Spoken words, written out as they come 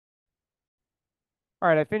All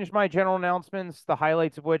right, I finished my general announcements, the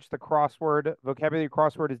highlights of which the crossword, vocabulary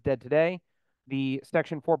crossword is dead today. The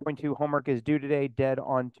section 4.2 homework is due today, dead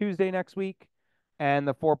on Tuesday next week. And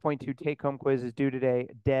the 4.2 take-home quiz is due today,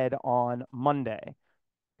 dead on Monday.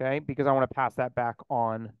 Okay, because I want to pass that back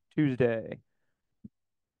on Tuesday.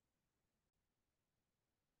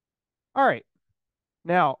 All right.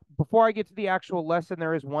 Now, before I get to the actual lesson,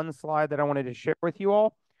 there is one slide that I wanted to share with you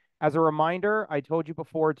all. As a reminder, I told you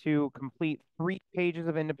before to complete 3 pages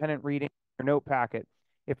of independent reading in your note packet.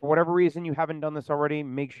 If for whatever reason you haven't done this already,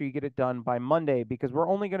 make sure you get it done by Monday because we're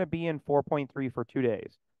only going to be in 4.3 for 2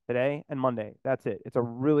 days, today and Monday. That's it. It's a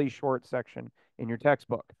really short section in your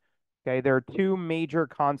textbook. Okay, there are 2 major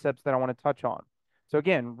concepts that I want to touch on. So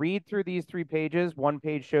again, read through these 3 pages. One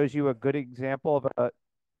page shows you a good example of a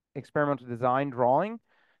experimental design drawing.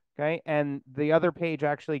 Okay, and the other page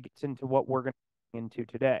actually gets into what we're going to get into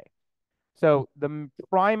today. So the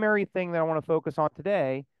primary thing that I want to focus on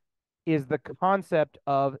today is the concept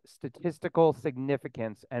of statistical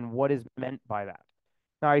significance and what is meant by that.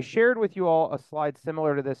 Now, I shared with you all a slide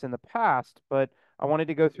similar to this in the past, but I wanted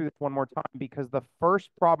to go through this one more time because the first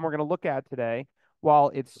problem we're going to look at today, while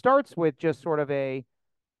it starts with just sort of a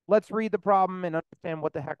let's read the problem and understand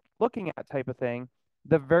what the heck we're looking at type of thing,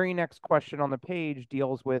 the very next question on the page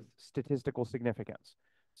deals with statistical significance.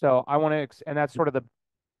 So I want to, and that's sort of the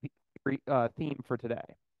theme for today.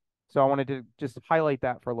 So I wanted to just highlight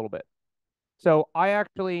that for a little bit. So I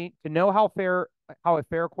actually, to know how a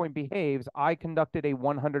fair coin behaves, I conducted a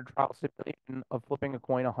 100 trial simulation of flipping a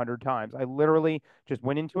coin 100 times. I literally just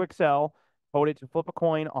went into Excel, told it to flip a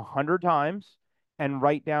coin 100 times, and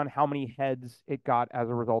write down how many heads it got as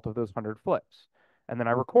a result of those 100 flips. And then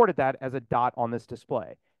I recorded that as a dot on this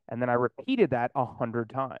display. And then I repeated that 100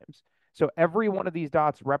 times. So every one of these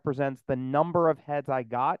dots represents the number of heads I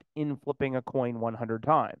got in flipping a coin 100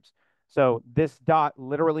 times. So this dot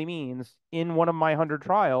literally means in one of my 100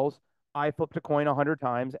 trials, I flipped a coin 100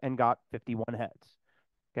 times and got 51 heads.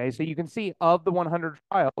 Okay, so you can see of the 100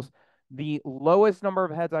 trials, the lowest number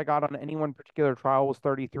of heads I got on any one particular trial was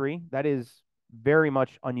 33. That is very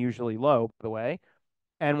much unusually low, by the way.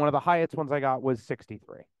 And one of the highest ones I got was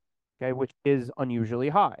 63, okay, which is unusually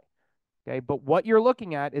high. Okay, but what you're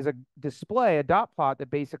looking at is a display, a dot plot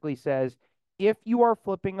that basically says, if you are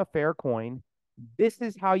flipping a fair coin, this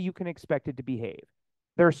is how you can expect it to behave.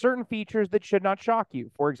 There are certain features that should not shock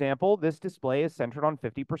you. For example, this display is centered on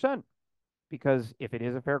 50% because if it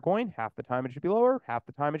is a fair coin, half the time it should be lower, half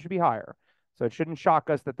the time it should be higher. So it shouldn't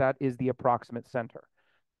shock us that that is the approximate center.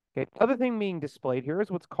 Okay, the other thing being displayed here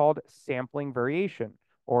is what's called sampling variation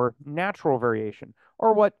or natural variation,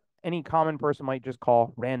 or what any common person might just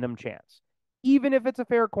call random chance. Even if it's a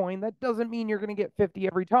fair coin, that doesn't mean you're going to get 50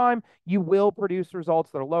 every time. You will produce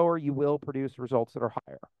results that are lower. You will produce results that are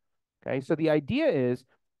higher. Okay, so the idea is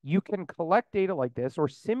you can collect data like this or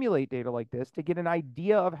simulate data like this to get an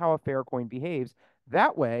idea of how a fair coin behaves.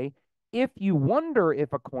 That way, if you wonder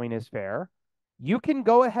if a coin is fair, you can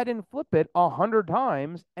go ahead and flip it 100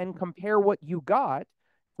 times and compare what you got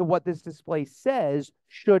to what this display says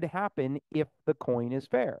should happen if the coin is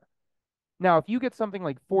fair. Now, if you get something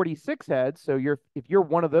like 46 heads, so if you're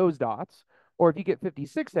one of those dots, or if you get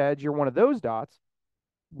 56 heads, you're one of those dots,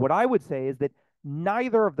 what I would say is that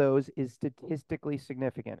neither of those is statistically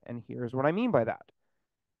significant. And here's what I mean by that.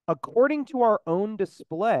 According to our own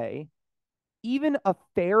display, even a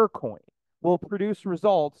fair coin will produce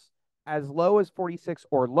results as low as 46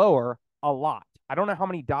 or lower a lot. I don't know how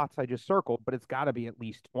many dots I just circled, but it's got to be at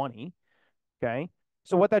least 20. Okay.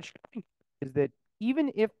 So what that shows is that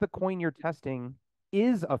even if the coin you're testing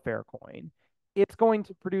is a fair coin, it's going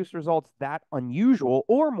to produce results that unusual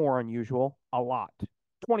or more unusual a lot.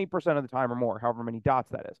 20% of the time or more, however many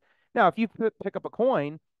dots that is. Now, if you pick up a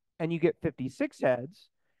coin and you get 56 heads,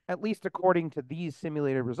 at least according to these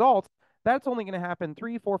simulated results, that's only going to happen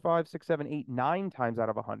 3, 4, 5, 6, 7, 8, 9 times out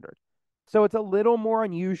of 100. So it's a little more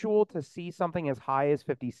unusual to see something as high as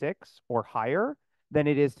 56 or higher than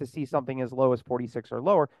it is to see something as low as 46 or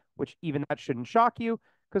lower, which even that shouldn't shock you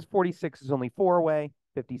because 46 is only 4 away,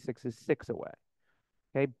 56 is 6 away.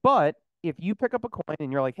 Okay, but if you pick up a coin and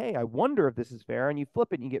you're like, hey, I wonder if this is fair, and you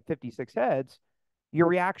flip it and you get 56 heads, your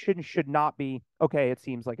reaction should not be, okay, it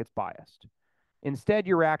seems like it's biased. Instead,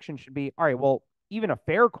 your reaction should be, all right, well, even a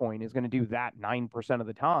fair coin is going to do that 9% of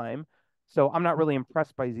the time. So I'm not really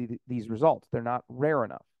impressed by these results. They're not rare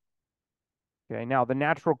enough. Okay, now the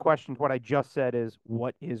natural question to what I just said is,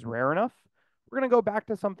 what is rare enough? We're going to go back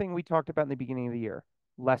to something we talked about in the beginning of the year,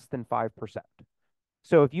 less than 5%.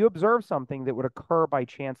 So if you observe something that would occur by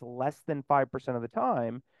chance less than 5% of the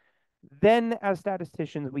time, Then, as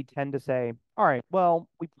statisticians, we tend to say, all right, well,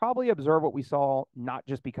 we probably observe what we saw not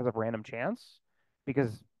just because of random chance,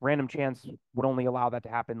 because random chance would only allow that to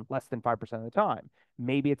happen less than 5% of the time.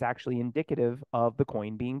 Maybe it's actually indicative of the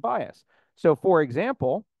coin being biased. So, for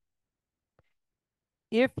example,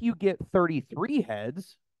 if you get 33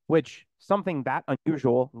 heads, which something that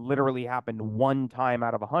unusual literally happened one time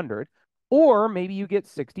out of 100, or maybe you get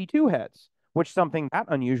 62 heads, which something that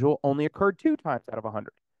unusual only occurred two times out of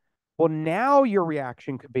 100. Well, now your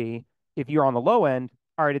reaction could be, if you're on the low end,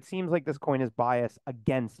 all right, it seems like this coin is biased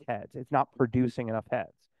against heads. It's not producing enough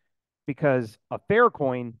heads, because a fair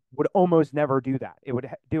coin would almost never do that. It would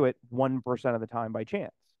do it 1% of the time by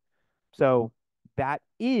chance. So that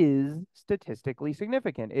is statistically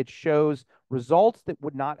significant. It shows results that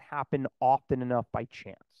would not happen often enough by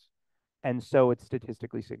chance. And so it's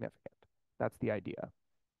statistically significant. That's the idea.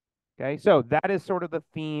 Okay, so that is sort of the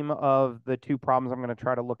theme of the two problems I'm going to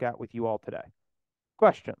try to look at with you all today.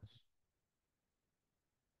 Questions?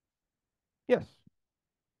 Yes.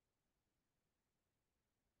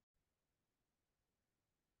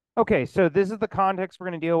 Okay, so this is the context we're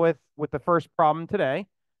going to deal with the first problem today.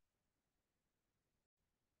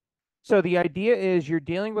 So the idea is you're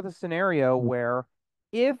dealing with a scenario where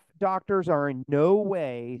if doctors are in no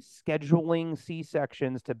way scheduling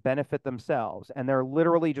C-sections to benefit themselves, and they're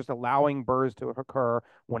literally just allowing births to occur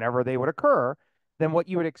whenever they would occur, then what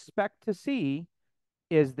you would expect to see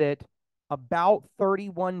is that about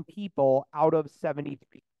 31 people out of 73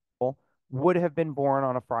 people would have been born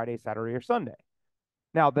on a Friday, Saturday, or Sunday.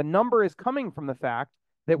 Now, the number is coming from the fact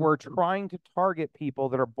that we're trying to target people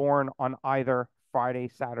that are born on either Friday,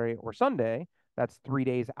 Saturday, or Sunday. That's 3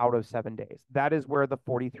 days out of 7 days. That is where the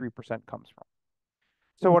 43% comes from.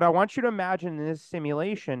 So what I want you to imagine in this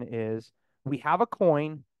simulation is we have a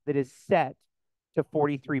coin that is set to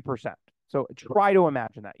 43%. So try to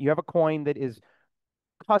imagine that. You have a coin that is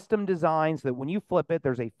custom designed so that when you flip it,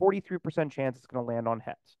 there's a 43% chance it's going to land on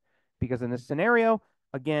heads. Because in this scenario,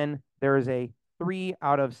 again, there is a 3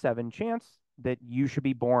 out of 7 chance that you should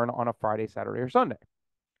be born on a Friday, Saturday, or Sunday.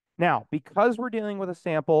 Now, because we're dealing with a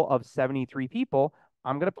sample of 73 people,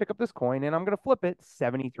 I'm going to pick up this coin and I'm going to flip it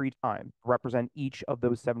 73 times, represent each of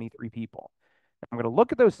those 73 people. I'm going to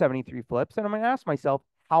look at those 73 flips and I'm going to ask myself,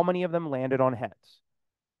 how many of them landed on heads?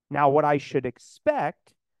 Now, what I should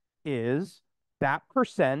expect is that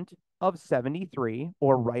percent of 73,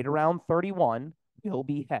 or right around 31, will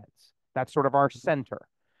be heads. That's sort of our center.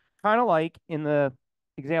 Kind of like in the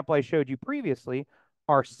example I showed you previously,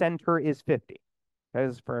 our center is 50.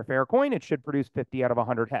 Because for a fair coin, it should produce 50 out of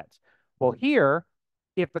 100 heads. Well, here,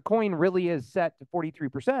 if the coin really is set to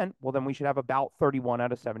 43%, well, then we should have about 31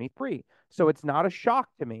 out of 73. So it's not a shock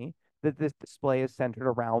to me that this display is centered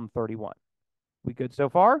around 31. We good so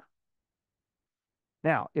far?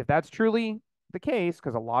 Now, if that's truly the case,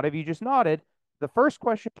 because a lot of you just nodded, the first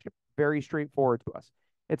question is very straightforward to us.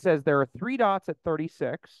 It says there are 3 dots at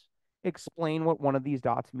 36. Explain what one of these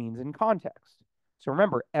dots means in context. So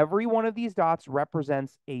remember, every one of these dots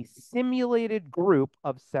represents a simulated group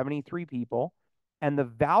of 73 people, and the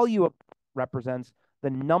value of represents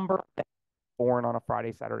the number born on a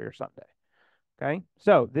Friday, Saturday, or Sunday. Okay,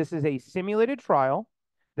 so this is a simulated trial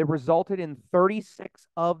that resulted in 36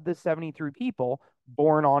 of the 73 people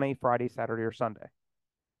born on a Friday, Saturday, or Sunday.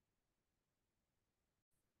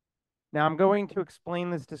 Now I'm going to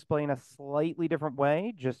explain this display in a slightly different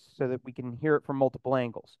way, just so that we can hear it from multiple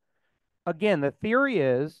angles. Again, the theory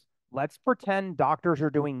is, let's pretend doctors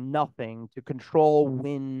are doing nothing to control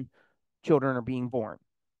when children are being born.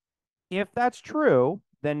 If that's true,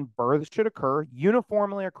 then births should occur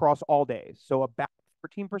uniformly across all days. So about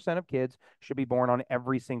 13% of kids should be born on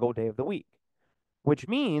every single day of the week, which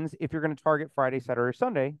means if you're going to target Friday, Saturday, or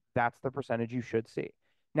Sunday, that's the percentage you should see.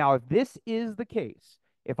 Now, if this is the case,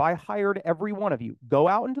 if I hired every one of you, go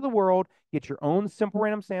out into the world, get your own simple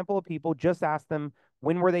random sample of people, just ask them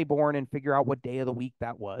when were they born and figure out what day of the week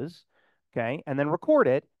that was, okay, and then record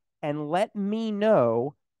it and let me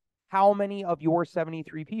know how many of your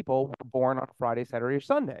 73 people were born on Friday, Saturday, or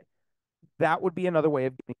Sunday. That would be another way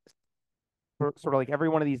of getting sort of like every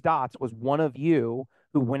one of these dots was one of you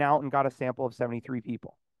who went out and got a sample of 73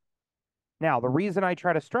 people. Now, the reason I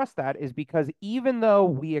try to stress that is because even though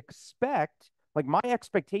we expect, like my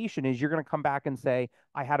expectation is you're going to come back and say,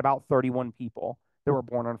 I had about 31 people that were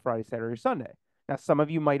born on Friday, Saturday, or Sunday. Now, some of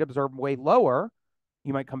you might observe way lower.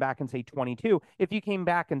 You might come back and say 22. If you came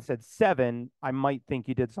back and said 7, I might think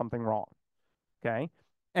you did something wrong. Okay.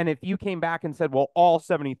 And if you came back and said, well, all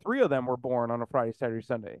 73 of them were born on a Friday, Saturday,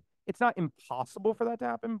 Sunday, it's not impossible for that to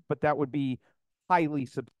happen, but that would be highly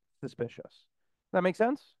suspicious. That make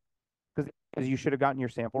sense? because you should have gotten your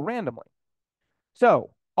sample randomly.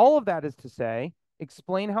 So all of that is to say,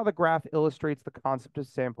 explain how the graph illustrates the concept of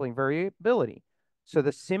sampling variability. So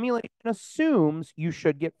the simulation assumes you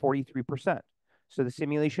should get 43%. So the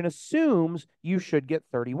simulation assumes you should get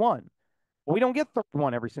 31. Well, we don't get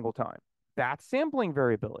 31 every single time. That's sampling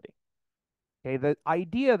variability. Okay, the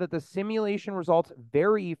idea that the simulation results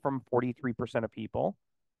vary from 43% of people,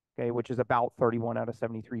 okay, which is about 31 out of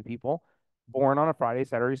 73 people, born on a Friday,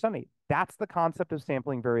 Saturday, Sunday. That's the concept of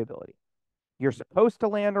sampling variability. You're supposed to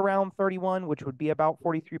land around 31, which would be about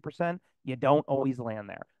 43%. You don't always land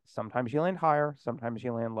there. Sometimes you land higher, sometimes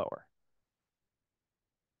you land lower.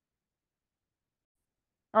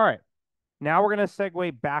 All right. Now we're going to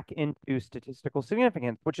segue back into statistical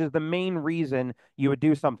significance, which is the main reason you would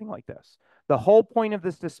do something like this. The whole point of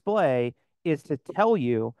this display is to tell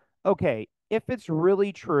you, okay, if it's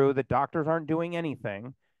really true that doctors aren't doing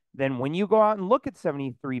anything, then when you go out and look at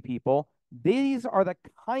 73 people, these are the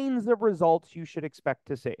kinds of results you should expect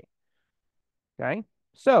to see. Okay.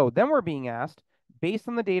 So then we're being asked, based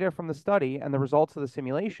on the data from the study and the results of the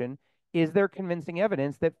simulation, is there convincing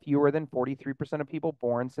evidence that fewer than 43% of people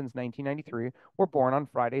born since 1993 were born on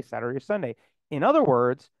Friday, Saturday, or Sunday? In other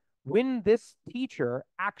words, when this teacher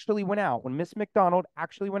actually went out, when Miss McDonald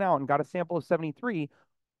actually went out and got a sample of 73,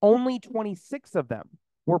 only 26 of them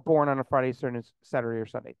were born on a Friday, Saturday, or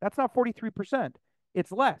Sunday. That's not 43%.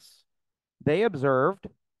 It's less. They observed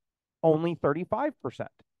only 35%.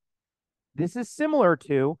 This is similar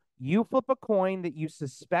to you flip a coin that you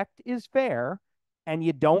suspect is fair and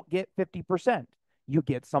you don't get 50%. You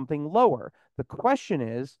get something lower. The question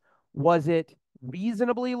is, was it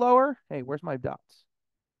reasonably lower? Hey, where's my dots?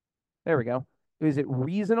 There we go. Is it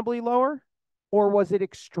reasonably lower or was it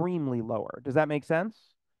extremely lower? Does that make sense?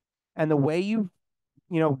 And the way you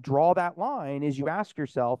draw that line is you ask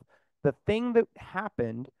yourself, the thing that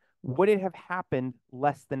happened, would it have happened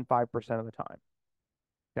less than 5% of the time?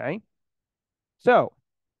 Okay. So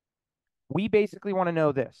we basically want to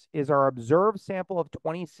know this. Is our observed sample of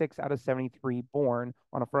 26 out of 73 born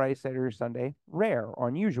on a Friday, Saturday, or Sunday rare or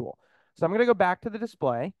unusual? So I'm going to go back to the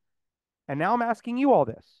display, and now I'm asking you all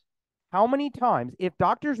this. How many times, if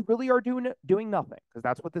doctors really are doing nothing, because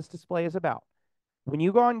that's what this display is about, when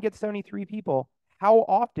you go out and get 73 people, how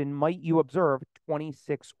often might you observe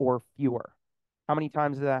 26 or fewer? How many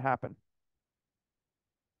times did that happen?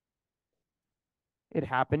 It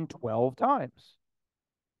happened 12 times.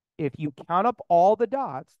 If you count up all the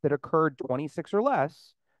dots that occurred 26 or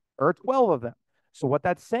less, there are 12 of them. So what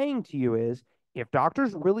that's saying to you is, if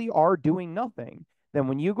doctors really are doing nothing, then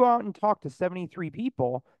when you go out and talk to 73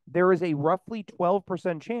 people, there is a roughly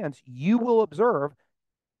 12% chance you will observe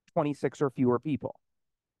 26 or fewer people.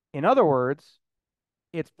 In other words,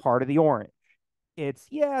 it's part of the orange. It's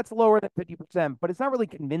lower than 50%, but it's not really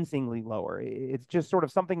convincingly lower. It's just sort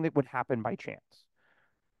of something that would happen by chance.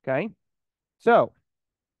 Okay. So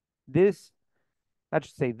this that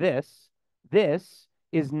should say this. This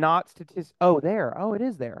is not Oh, there. Oh, it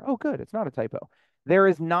is there. Oh, good. It's not a typo. There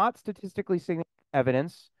is not statistically significant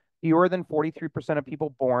evidence fewer than 43% of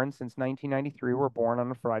people born since 1993 were born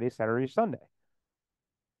on a Friday, Saturday, or Sunday.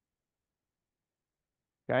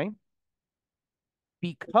 Okay.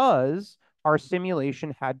 Because our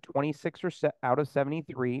simulation had 26 out of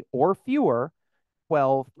 73 or fewer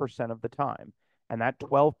 12% of the time. And that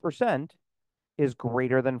 12% is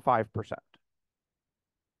greater than 5%.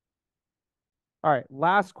 All right,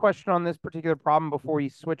 last question on this particular problem before we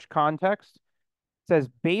switch context. It says,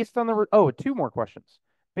 based on the, two more questions.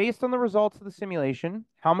 Based on the results of the simulation,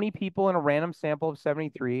 how many people in a random sample of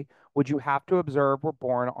 73 would you have to observe were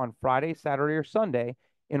born on Friday, Saturday, or Sunday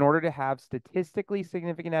in order to have statistically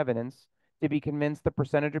significant evidence to be convinced the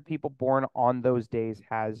percentage of people born on those days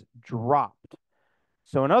has dropped?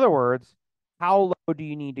 So in other words, how low do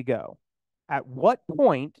you need to go? At what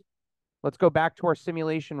point, let's go back to our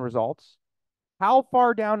simulation results. How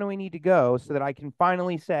far down do we need to go so that I can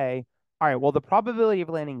finally say, all right, well, the probability of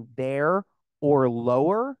landing there or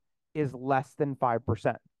lower is less than 5%.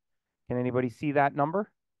 Can anybody see that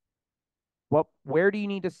number? Where do you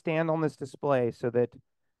need to stand on this display so that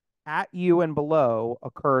at you and below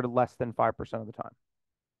occurred less than 5% of the time?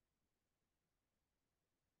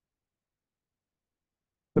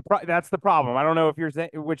 That's the problem. I don't know if you're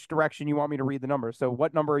which direction you want me to read the number. So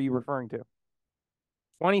what number are you referring to?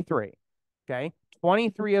 23. Okay.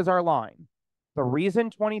 23 is our line. The reason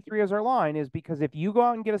 23 is our line is because if you go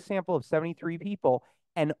out and get a sample of 73 people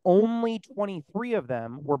and only 23 of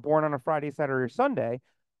them were born on a Friday, Saturday, or Sunday,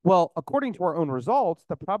 well, according to our own results,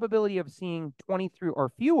 the probability of seeing 23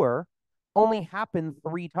 or fewer only happen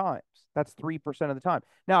 3 times. That's 3% of the time.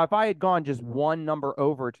 Now, if I had gone just one number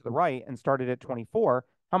over to the right and started at 24,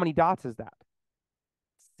 how many dots is that?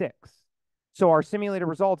 6. So our simulated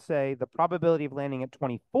results say the probability of landing at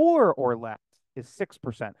 24 or less is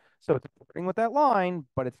 6%. So it's according with that line,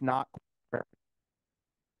 but it's not.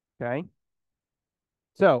 Okay.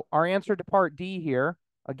 So our answer to part D here,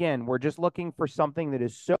 again, we're just looking for something that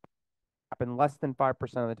is so happen less than 5%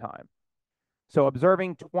 of the time. So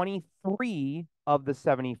observing 23 of the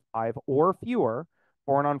 75 or fewer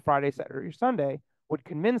born on Friday, Saturday, or Sunday would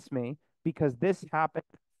convince me because this happened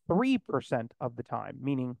 3% of the time,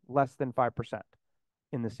 meaning less than 5%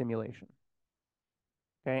 in the simulation.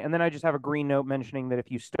 Okay, and then I just have a green note mentioning that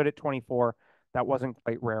if you stood at 24, that wasn't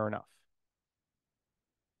quite rare enough.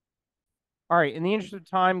 All right, in the interest of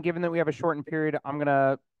time, given that we have a shortened period, I'm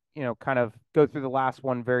gonna, kind of go through the last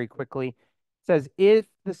one very quickly. It says if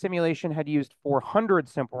the simulation had used 400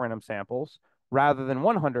 simple random samples rather than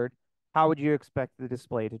 100, how would you expect the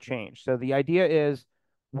display to change? So the idea is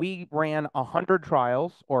we ran 100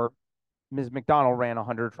 trials, or Ms. McDonald ran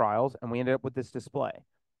 100 trials, and we ended up with this display.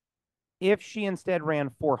 If she instead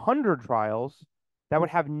ran 400 trials, that would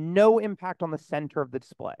have no impact on the center of the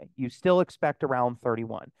display. You still expect around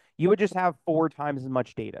 31. You would just have 4 times as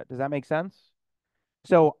much data. Does that make sense?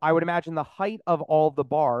 So I would imagine the height of all the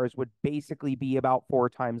bars would basically be about 4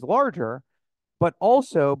 times larger, but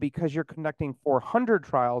also because you're conducting 400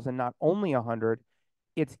 trials and not only 100,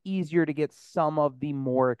 it's easier to get some of the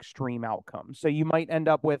more extreme outcomes. So you might end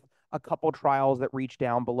up with a couple trials that reach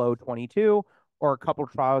down below 22 or a couple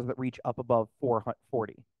trials that reach up above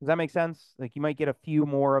 440. Does that make sense? Like you might get a few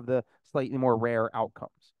more of the slightly more rare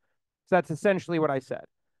outcomes. So that's essentially what I said.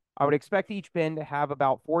 I would expect each bin to have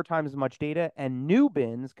about 4 times as much data and new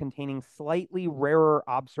bins containing slightly rarer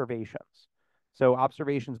observations. So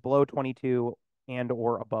observations below 22 and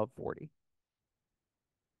or above 40.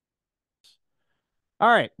 All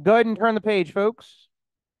right, go ahead and turn the page, folks.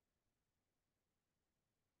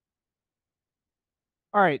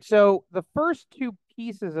 All right, so the first 2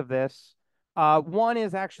 pieces of this, one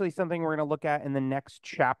is actually something we're going to look at in the next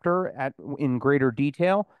chapter in greater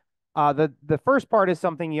detail. The first part is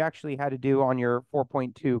something you actually had to do on your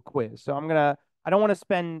 4.2 quiz. So I don't want to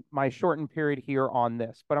spend my shortened period here on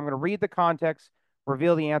this, but I'm going to read the context,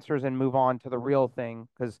 reveal the answers, and move on to the real thing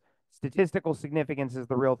because statistical significance is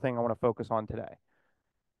the real thing I want to focus on today.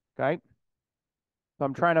 Okay? So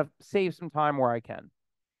I'm trying to save some time where I can.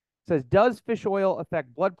 It says, does fish oil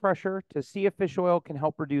affect blood pressure? To see if fish oil can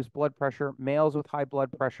help reduce blood pressure, males with high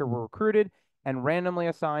blood pressure were recruited and randomly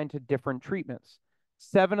assigned to different treatments.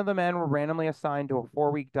 7 of the men were randomly assigned to a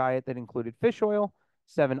 4-week diet that included fish oil.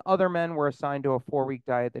 7 other men were assigned to a 4-week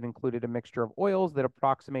diet that included a mixture of oils that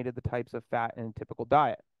approximated the types of fat in a typical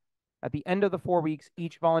diet. At the end of the 4 weeks,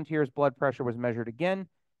 each volunteer's blood pressure was measured again,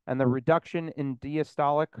 and the reduction in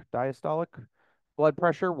diastolic blood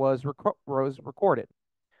pressure was recorded.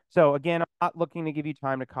 So again, I'm not looking to give you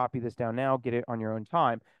time to copy this down now, get it on your own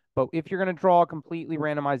time. But if you're going to draw a completely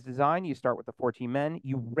randomized design, you start with the 14 men,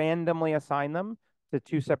 you randomly assign them to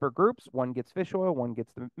 2 separate groups. One gets fish oil, one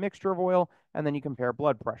gets the mixture of oil, and then you compare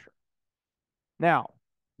blood pressure. Now,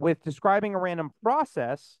 with describing a random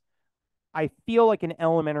process, I feel like an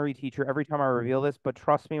elementary teacher every time I reveal this, but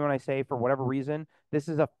trust me when I say, for whatever reason, this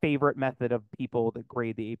is a favorite method of people that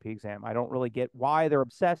grade the AP exam. I don't really get why they're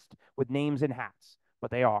obsessed with names and hats, but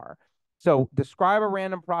they are. So describe a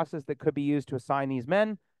random process that could be used to assign these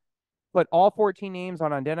men. Put all 14 names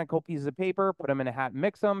on identical pieces of paper, put them in a hat and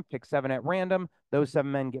mix them, pick 7 at random. Those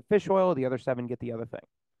 7 men get fish oil, the other 7 get the other thing.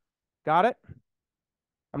 Got it?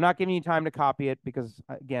 I'm not giving you time to copy it because,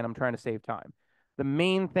 again, I'm trying to save time. The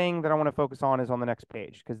main thing that I want to focus on is on the next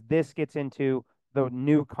page because this gets into the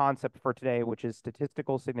new concept for today, which is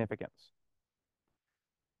statistical significance.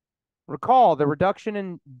 Recall, the reduction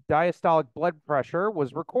in diastolic blood pressure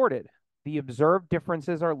was recorded. The observed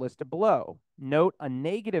differences are listed below. Note a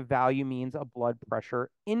negative value means a blood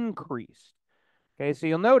pressure increased. Okay, so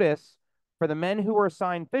you'll notice for the men who were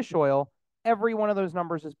assigned fish oil, every one of those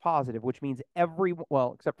numbers is positive, which means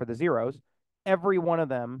well, except for the zeros, every one of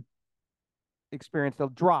them experienced a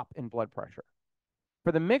drop in blood pressure.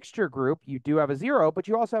 For the mixture group, you do have a 0, but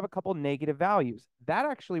you also have a couple negative values. That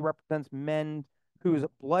actually represents men whose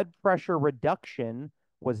blood pressure reduction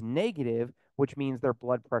was negative, which means their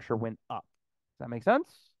blood pressure went up. Does that make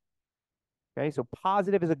sense? Okay, so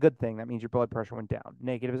positive is a good thing. That means your blood pressure went down.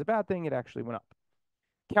 Negative is a bad thing. It actually went up.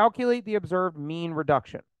 Calculate the observed mean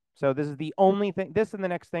reduction. So this is the only thing, this and the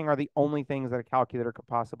next thing are the only things that a calculator could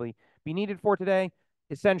possibly be needed for today.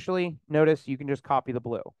 Essentially, notice you can just copy the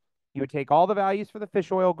blue. You would take all the values for the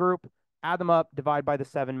fish oil group, add them up, divide by the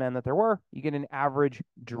 7 men that there were, you get an average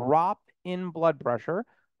drop in blood pressure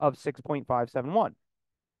of 6.571.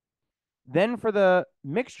 Then for the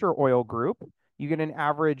mixture oil group, you get an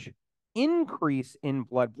average increase in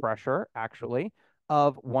blood pressure, actually,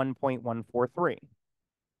 of 1.143.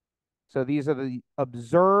 So these are the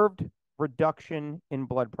observed reduction in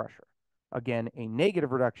blood pressure. Again, a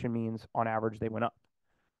negative reduction means on average they went up.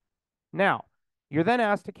 Now, you're then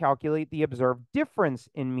asked to calculate the observed difference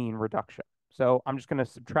in mean reduction. So I'm just going to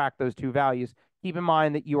subtract those two values. Keep in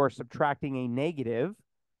mind that you are subtracting a negative,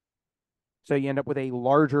 so you end up with a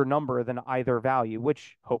larger number than either value,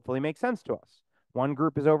 which hopefully makes sense to us. One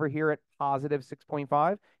group is over here at positive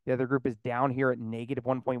 6.5. The other group is down here at negative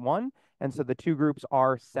 1.1. And so the two groups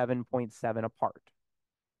are 7.7 apart.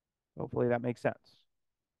 Hopefully that makes sense.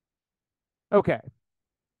 Okay.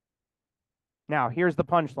 Now, here's the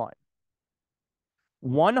punchline.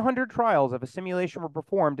 100 trials of a simulation were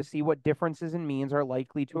performed to see what differences in means are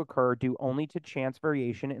likely to occur due only to chance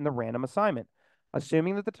variation in the random assignment,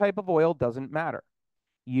 assuming that the type of oil doesn't matter.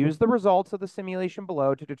 Use the results of the simulation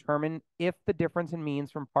below to determine if the difference in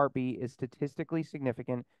means from Part B is statistically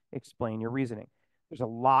significant. Explain your reasoning. There's a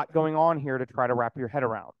lot going on here to try to wrap your head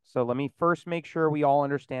around. So let me first make sure we all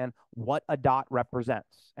understand what a dot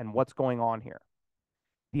represents and what's going on here.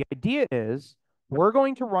 The idea is we're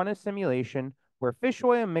going to run a simulation where fish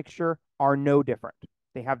oil and mixture are no different.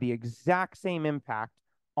 They have the exact same impact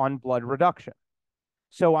on blood reduction.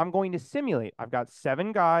 So I'm going to simulate. I've got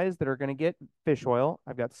 7 guys that are going to get fish oil.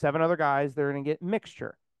 I've got 7 other guys that are going to get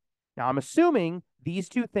mixture. Now, I'm assuming these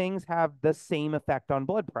two things have the same effect on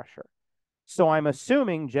blood pressure. So I'm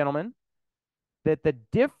assuming, gentlemen, that the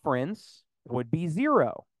difference would be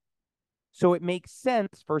 0. So it makes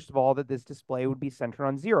sense, first of all, that this display would be centered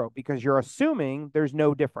on 0 because you're assuming there's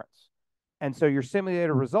no difference. And so your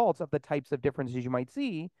simulated results of the types of differences you might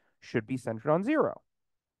see should be centered on 0.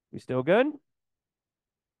 We still good?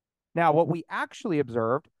 Now, what we actually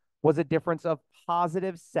observed was a difference of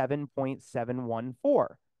positive 7.714.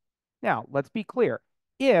 Now, let's be clear.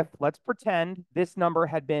 If, let's pretend this number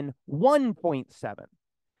had been 1.7,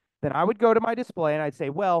 then I would go to my display and I'd say,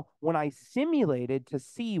 well, when I simulated to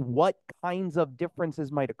see what kinds of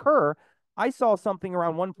differences might occur, I saw something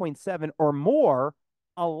around 1.7 or more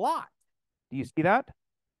a lot. Do you see that?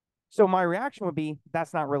 So my reaction would be,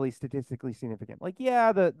 that's not really statistically significant. Like,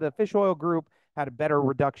 yeah, the fish oil group had a better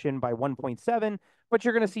reduction by 1.7, but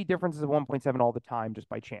you're going to see differences of 1.7 all the time just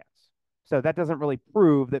by chance. So that doesn't really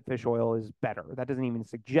prove that fish oil is better. That doesn't even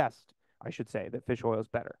suggest, I should say, that fish oil is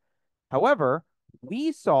better. However,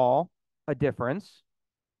 we saw a difference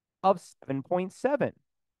of 7.7.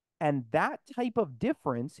 And that type of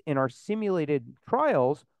difference in our simulated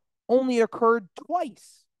trials only occurred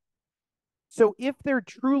twice. So if there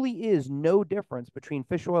truly is no difference between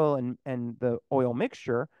fish oil and the oil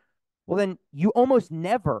mixture, well, then you almost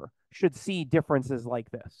never should see differences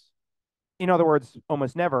like this. In other words,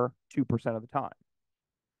 almost never 2% of the time.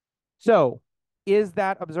 So is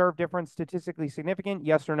that observed difference statistically significant?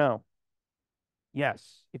 Yes or no?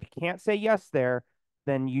 Yes. If you can't say yes there,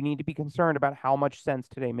 then you need to be concerned about how much sense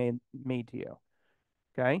today made to you.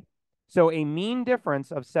 Okay? So a mean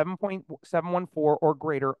difference of 7.714 or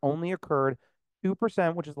greater only occurred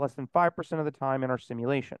 2%, which is less than 5% of the time in our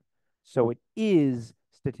simulation. So it is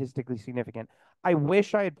statistically significant. I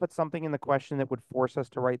wish I had put something in the question that would force us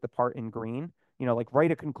to write the part in green, you know, like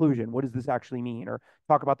write a conclusion. What does this actually mean? Or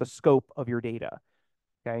talk about the scope of your data.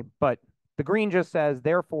 Okay. But the green just says,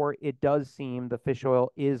 therefore, it does seem the fish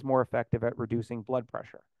oil is more effective at reducing blood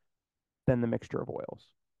pressure than the mixture of oils.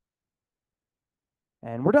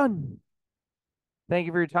 And we're done. Thank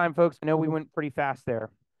you for your time, folks. I know we went pretty fast there,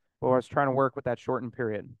 but I was trying to work with that shortened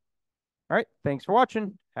period. All right. Thanks for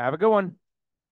watching. Have a good one.